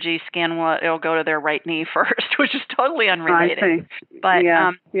my energy scan it'll go to their right knee first, which is totally unrelated. I see. But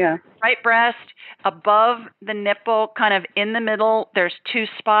right breast, above the nipple, kind of in the middle, there's 2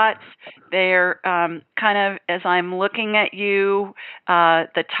 spots. They're kind of, as I'm looking at you,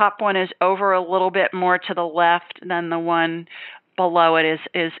 the top one is over a little bit more to the left than the one below it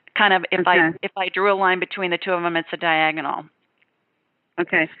is kind of, if I drew a line between the 2 of them, it's a diagonal.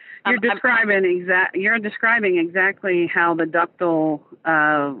 Okay. You're describing exactly how the ductal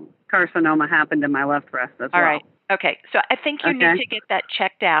carcinoma happened in my left breast as well. All right. Okay. So I think you need to get that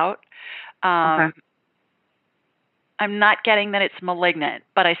checked out. I'm not getting that it's malignant,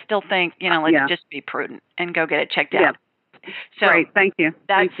 but I still think, let's just be prudent and go get it checked out. So great. Thank you.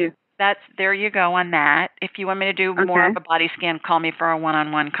 There you go on that. If you want me to do more of a body scan, call me for a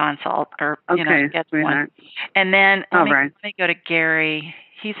one-on-one consult or, get one. And then let me go to Gary.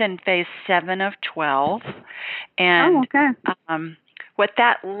 He's in phase 7 of 12. And what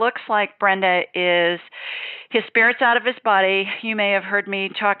that looks like, Brenda, is his spirit's out of his body. You may have heard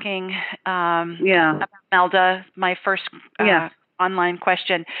me talking about Melda, my first online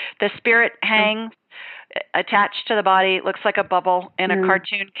question. The spirit hangs attached to the body. It looks like a bubble in a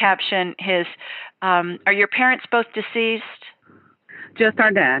cartoon caption. Are your parents both deceased? Just our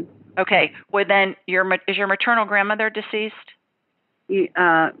dad. Okay. Well, then is your maternal grandmother deceased? Very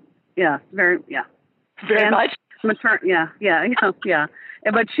much. Yeah.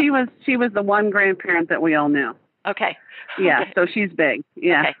 But she was the one grandparent that we all knew. Okay. Yeah. So she's big.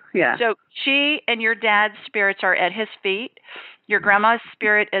 Yeah. Okay. Yeah. So she and your dad's spirits are at his feet. Your grandma's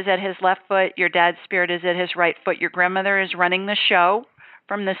spirit is at his left foot. Your dad's spirit is at his right foot. Your grandmother is running the show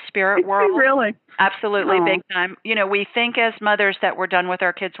from the spirit world. Really? Absolutely, big time. We think as mothers that we're done with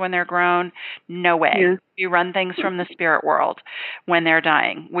our kids when they're grown. No way. Yeah. We run things from the spirit world when they're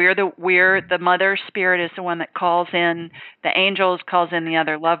dying. We're the mother spirit is the one that calls in the angels, calls in the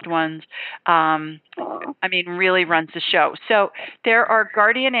other loved ones. Really runs the show. So there are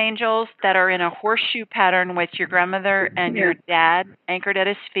guardian angels that are in a horseshoe pattern with your grandmother and your dad anchored at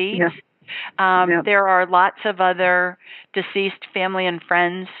his feet. Yeah. There are lots of other deceased family and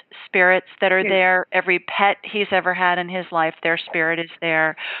friends spirits that are there. Every pet he's ever had in his life, their spirit is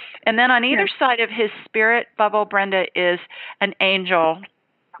there. And then on either side of his spirit bubble, Brenda, is an angel.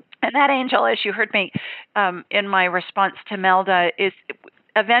 And that angel, as you heard me in my response to Melda, is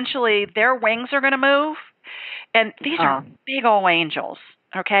eventually their wings are going to move. And these are big old angels.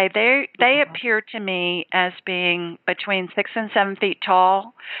 Okay, they appear to me as being between 6 and 7 feet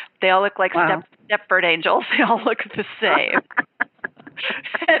tall. They all look like Stepford angels. They all look the same.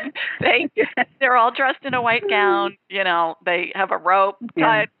 And they're all dressed in a white gown. They have a rope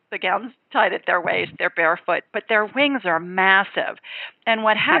tied. The gown's tied at their waist. They're barefoot, but their wings are massive. And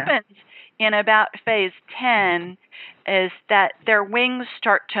what happens in about phase 10 is that their wings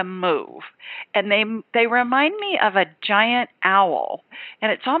start to move, and they remind me of a giant owl.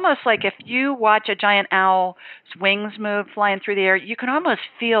 And it's almost like if you watch a giant owl's wings move flying through the air, you can almost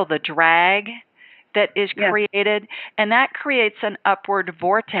feel the drag that is created, and that creates an upward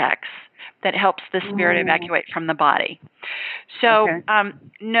vortex that helps the spirit evacuate from the body. So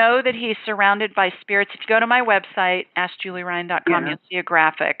know that he's surrounded by spirits. If you go to my website, AskJulieRyan.com, you'll see a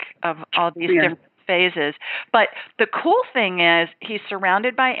graphic of all these different phases. But the cool thing is he's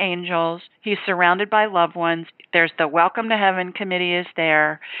surrounded by angels. He's surrounded by loved ones. There's the Welcome to Heaven committee is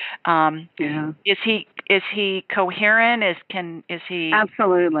there. Is he coherent? Is he?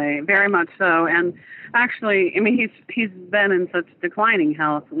 Absolutely, very much so. And actually, he's been in such declining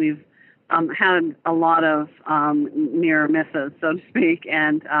health. We've had a lot of near misses, so to speak.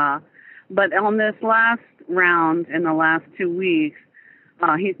 And but on this last round, in the last 2 weeks,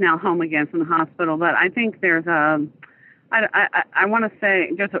 he's now home again from the hospital. But I think there's I want to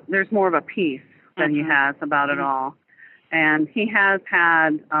say there's more of a peace that he has about it all. And he has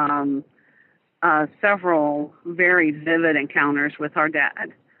had several very vivid encounters with our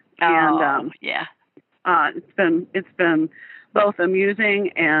dad. It's been both amusing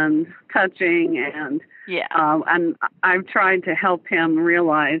and touching, and I've tried to help him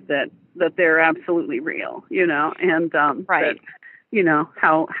realize that they're absolutely real, and that,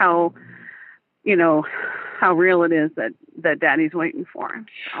 how how real it is that Daddy's waiting for him.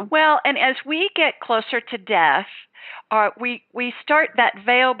 So. Well, and as we get closer to death, we start that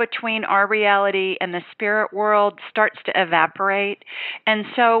veil between our reality and the spirit world starts to evaporate. And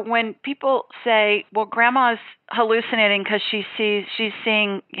so when people say, well, Grandma's hallucinating because she's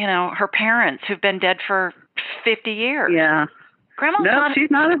seeing, her parents who've been dead for 50 years. Yeah.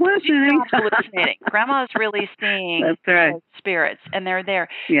 She's not hallucinating. She's not hallucinating. Grandma's really seeing That's right. spirits, and they're there.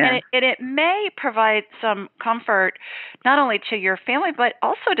 Yeah. And it may provide some comfort, not only to your family, but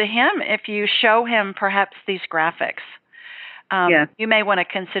also to him if you show him perhaps these graphics. You may want to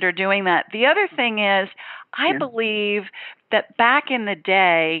consider doing that. The other thing is, I believe that back in the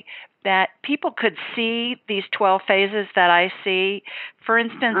day, that people could see these 12 phases that I see. For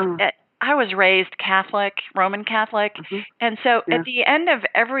instance, I was raised Catholic, Roman Catholic, and so at the end of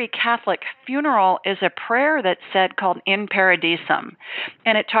every Catholic funeral is a prayer that's said called In Paradisum,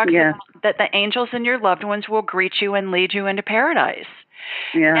 and it talks about that the angels and your loved ones will greet you and lead you into paradise.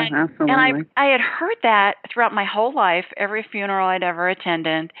 Yeah, absolutely. And I had heard that throughout my whole life, every funeral I'd ever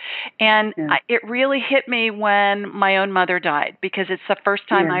attended. And it really hit me when my own mother died, because it's the first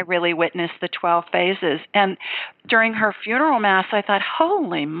time I really witnessed the 12 phases. And during her funeral mass, I thought,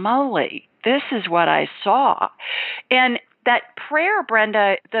 holy moly, this is what I saw. And that prayer,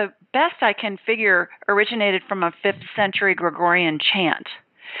 Brenda, the best I can figure, originated from a 5th century Gregorian chant.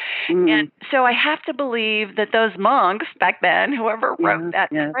 And so I have to believe that those monks back then, whoever wrote that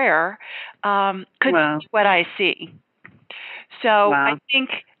prayer, could see what I see. So I think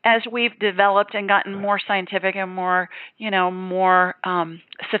as we've developed and gotten more scientific and more, more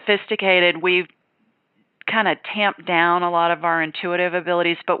sophisticated, we've kind of tamped down a lot of our intuitive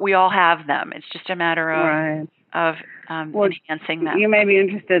abilities, but we all have them. It's just a matter of enhancing them. You may be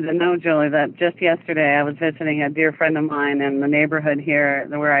interested to know, Julie, that just yesterday I was visiting a dear friend of mine in the neighborhood here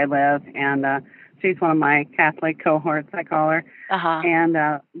where I live, and she's one of my Catholic cohorts, I call her. And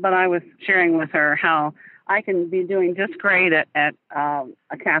but I was sharing with her how I can be doing just great at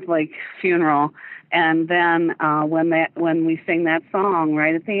a Catholic funeral, and then when we sing that song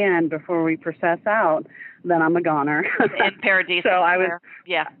right at the end before we process out, then I'm a goner. In Paradise. So I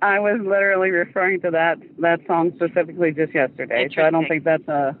was literally referring to that song specifically just yesterday. So I don't think that's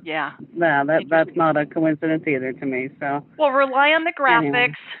that's not a coincidence either to me. So rely on the graphics,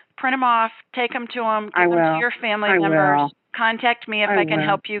 anyway. Print them off, take them to them, give them to your family members. Contact me if I can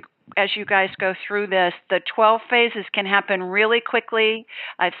help you as you guys go through this. The 12 phases can happen really quickly.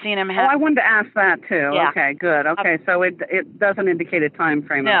 I've seen them happen. I wanted to ask that too. Yeah. Okay, good. Okay, so it doesn't indicate a time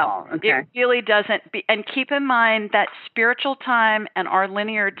frame at all. Okay. It really doesn't. And keep in mind that spiritual time and our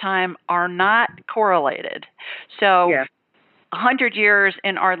linear time are not correlated. So 100 years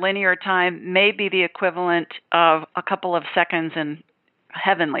in our linear time may be the equivalent of a couple of seconds in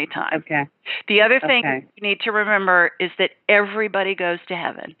heavenly time. Okay. The other thing you need to remember is that everybody goes to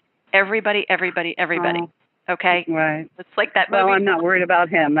heaven. Everybody. Okay? Right. It's like that movie. Well, I'm not worried about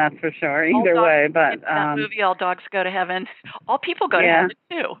him, that's for sure, either way. But that movie, All Dogs Go to Heaven. All people go to heaven,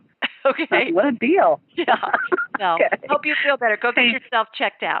 too. Okay? What a deal. Yeah. So, hope you feel better. Go get yourself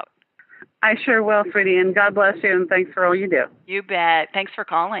checked out. I sure will, sweetie, and God bless you, and thanks for all you do. You bet. Thanks for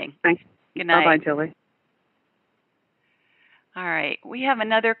calling. Thanks. Good night. Bye-bye, Julie. All right. We have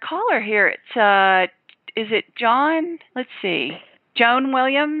another caller here. It's, is it John? Let's see. Joan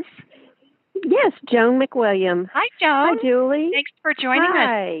Williams? Yes, Joan McWilliam. Hi, Joan. Hi, Julie. Thanks for joining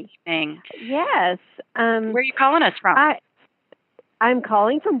us this evening. Yes. Where are you calling us from? I'm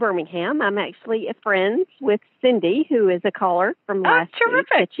calling from Birmingham. I'm actually friends with Cindy, who is a caller from last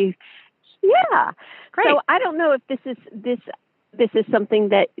terrific. week. Yeah. Great. So I don't know if this is something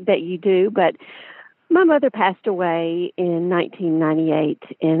that you do, but my mother passed away in 1998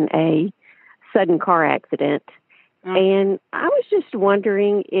 in a sudden car accident. And I was just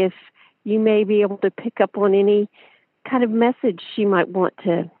wondering if you may be able to pick up on any kind of message she might want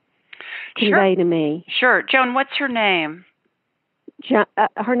to convey to me. Sure. Joan, what's her name?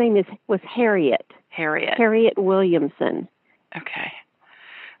 Her name was Harriet. Harriet Williamson. Okay.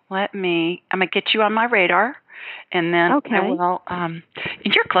 I'm going to get you on my radar, and then I will, and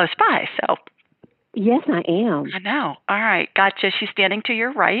you're close by, so. Yes, I am. I know. All right. Gotcha. She's standing to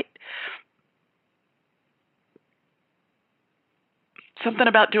your right. Something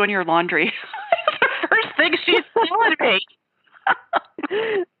about doing your laundry. The first thing she's telling me.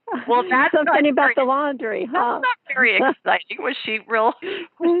 Well, that's something about the laundry, huh? That's not very exciting. Was she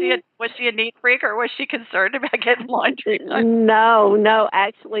a neat freak, or was she concerned about getting laundry done? No,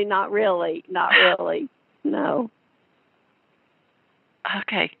 actually, not really. No.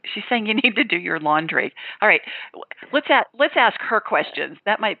 Okay, she's saying you need to do your laundry. All right, let's ask her questions.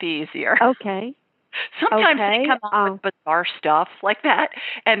 That might be easier. Okay. Sometimes they come up with bizarre stuff like that.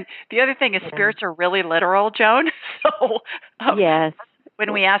 And the other thing is spirits are really literal, Joan. So yes,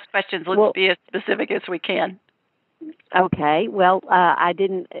 when we ask questions, let's be as specific as we can. Okay. Well, I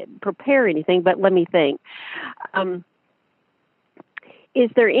didn't prepare anything, but let me think. Is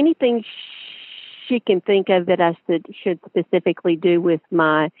there anything she can think of that I should specifically do with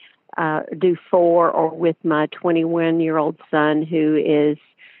my do for or with my 21-year-old son who is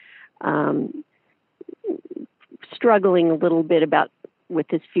struggling a little bit with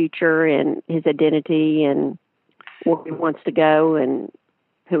his future and his identity and where he wants to go and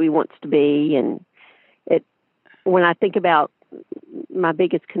who he wants to be? And when I think about my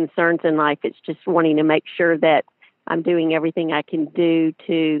biggest concerns in life, it's just wanting to make sure that I'm doing everything I can do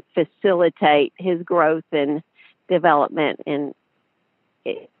to facilitate his growth and development. And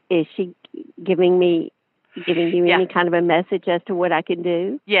is she giving you any kind of a message as to what I can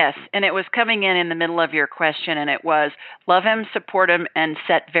do? Yes, and it was coming in the middle of your question, and it was love him, support him, and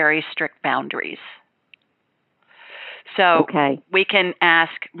set very strict boundaries. So we can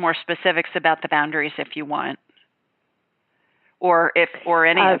ask more specifics about the boundaries if you want, or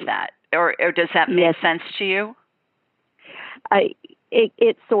any of that, or does that make sense to you?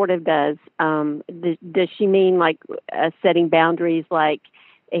 It sort of does. Does she mean like setting boundaries? Like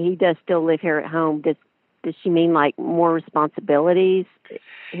he does still live here at home. Does she mean like more responsibilities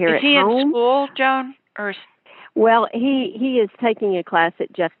here at home? Is he in school, Joan? Well, he is taking a class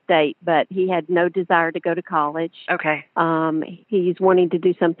at Jeff State, but he had no desire to go to college. Okay. He's wanting to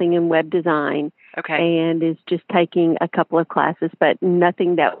do something in web design. Okay. And is just taking a couple of classes, but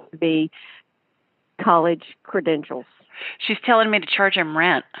nothing that would be college credentials. She's telling me to charge him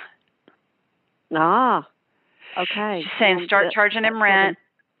rent. Ah, okay. She's saying start charging him rent.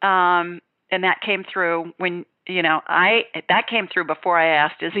 And that came through when, that came through before I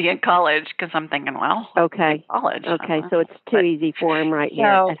asked, is he in college? Because I'm thinking, well, okay, college. Okay, so it's too easy for him right here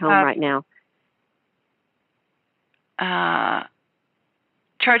at home right now.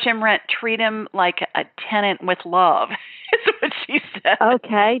 Charge him rent, treat him like a tenant with love, is what she said.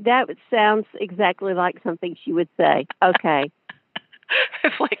 Okay, that sounds exactly like something she would say. Okay.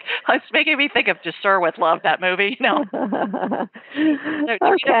 It's it's making me think of Just Sir with Love, that movie, So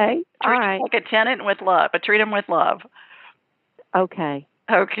treat him like a tenant with love, but treat him with love. Okay.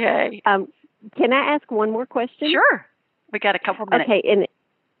 Okay. Can I ask one more question? Sure. We got a couple minutes.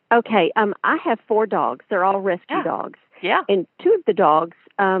 Okay. I have 4 dogs. They're all rescue dogs. Yeah. And 2 of the dogs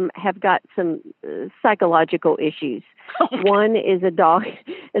have got some psychological issues. One is a dog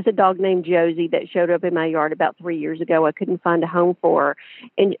named Josie that showed up in my yard about 3 years ago. I couldn't find a home for her,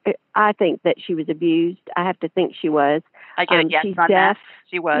 and I think that she was abused. I have to think she was. I get it. Yes, she's on deaf. that.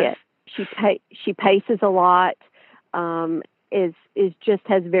 She was. Yes, she paces a lot. Is just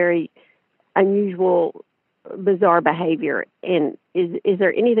has very unusual, bizarre behavior. And is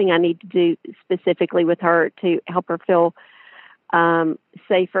there anything I need to do specifically with her to help her feel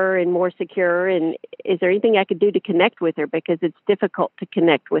safer and more secure? And is there anything I could do to connect with her, because it's difficult to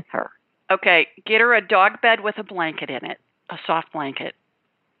connect with her? Okay, get her a dog bed with a blanket in it, a soft blanket.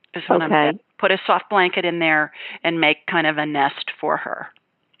 Is what I'm saying. Put a soft blanket in there and make kind of a nest for her.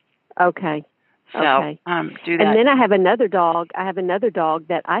 Okay. So do that. And then I have another dog.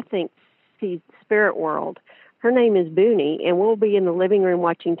 That I think sees spirit world. Her name is Booney, and we'll be in the living room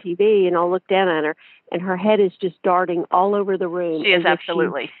watching TV, and I'll look down at her, and her head is just darting all over the room. She is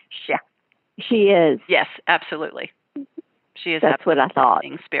absolutely. She is. Yes, absolutely. She is. That's what I thought.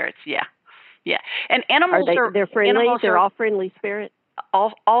 Spirits, yeah. And animals they're friendly. They're all friendly spirits.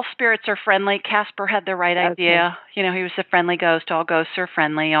 All spirits are friendly. Casper had the right idea. He was a friendly ghost. All ghosts are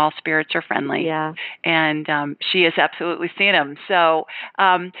friendly. All spirits are friendly. Yeah. And she is absolutely seeing them. So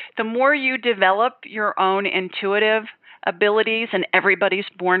the more you develop your own intuitive abilities, and everybody's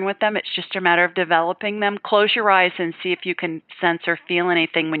born with them, it's just a matter of developing them. Close your eyes and see if you can sense or feel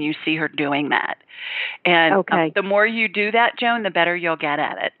anything when you see her doing that. And the more you do that, Joan, the better you'll get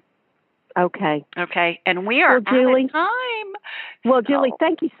at it. Okay. And we are out of time. Well, Julie,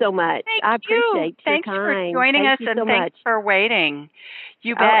 thank you so much. I appreciate your Thanks time. for joining us, and thanks for waiting.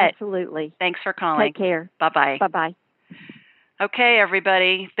 You bet. Absolutely. Thanks for calling. Take care. Bye-bye. Bye-bye. Okay,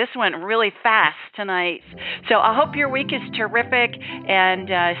 everybody. This went really fast tonight. So I hope your week is terrific, and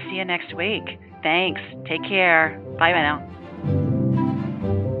see you next week. Thanks. Take care. Bye now.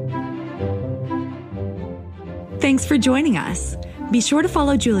 Thanks for joining us. Be sure to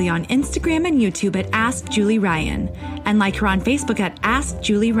follow Julie on Instagram and YouTube at Ask Julie Ryan, and like her on Facebook at Ask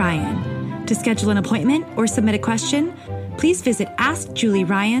Julie Ryan. To schedule an appointment or submit a question, please visit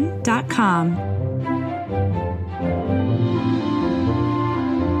AskJulieRyan.com.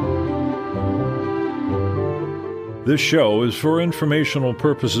 This show is for informational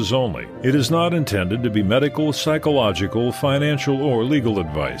purposes only. It is not intended to be medical, psychological, financial, or legal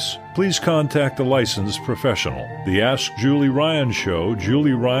advice. Please contact a licensed professional. The Ask Julie Ryan Show,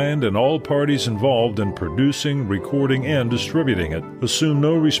 Julie Ryan and all parties involved in producing, recording, and distributing it assume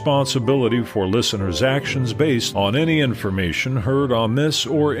no responsibility for listeners' actions based on any information heard on this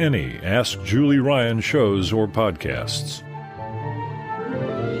or any Ask Julie Ryan shows or podcasts.